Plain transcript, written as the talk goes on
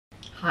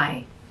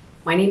Hi,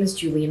 my name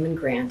is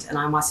Inman-Grant and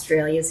I'm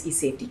Australia's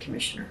eSafety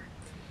Commissioner.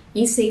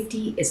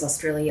 eSafety is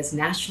Australia's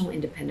national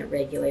independent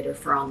regulator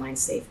for online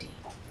safety.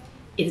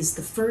 It is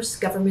the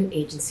first government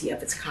agency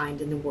of its kind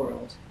in the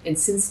world, and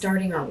since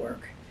starting our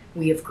work,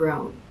 we have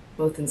grown,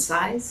 both in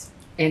size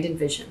and in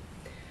vision.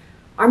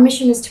 Our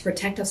mission is to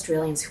protect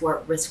Australians who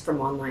are at risk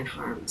from online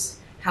harms.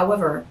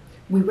 However,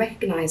 we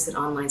recognize that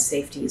online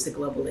safety is a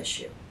global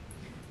issue.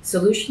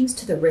 Solutions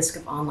to the risk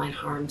of online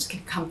harms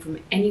can come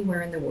from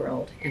anywhere in the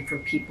world and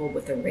from people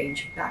with a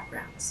range of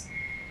backgrounds.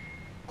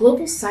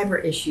 Global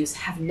cyber issues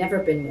have never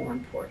been more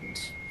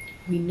important.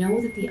 We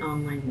know that the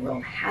online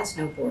world has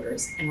no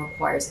borders and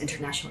requires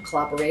international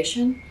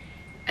collaboration,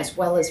 as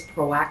well as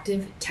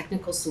proactive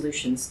technical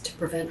solutions to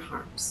prevent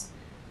harms.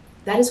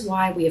 That is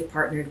why we have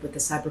partnered with the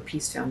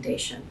CyberPeace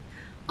Foundation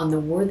on the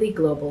Worthy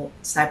Global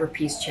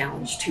CyberPeace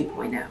Challenge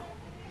 2.0.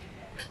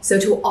 So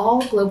to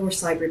all Global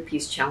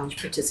CyberPeace Challenge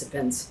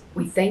participants,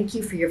 we thank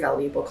you for your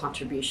valuable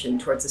contribution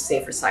towards a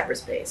safer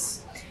cyberspace.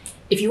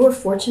 If you are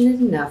fortunate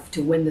enough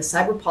to win the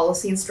Cyber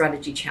Policy and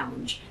Strategy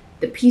Challenge,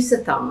 the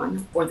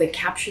Peace-a-Thon, or the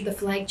Capture the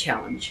Flag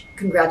Challenge,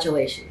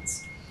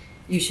 congratulations.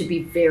 You should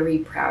be very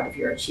proud of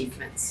your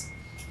achievements.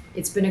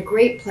 It's been a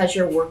great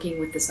pleasure working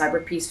with the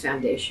CyberPeace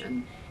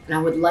Foundation, and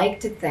I would like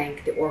to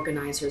thank the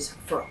organizers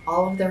for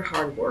all of their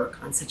hard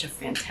work on such a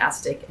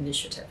fantastic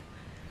initiative.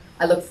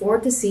 I look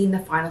forward to seeing the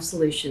final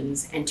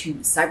solutions and to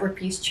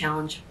CyberPeace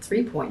Challenge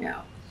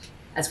 3.0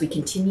 as we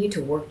continue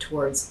to work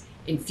towards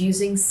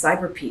infusing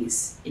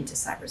cyberpeace into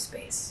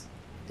cyberspace.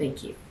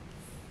 Thank you.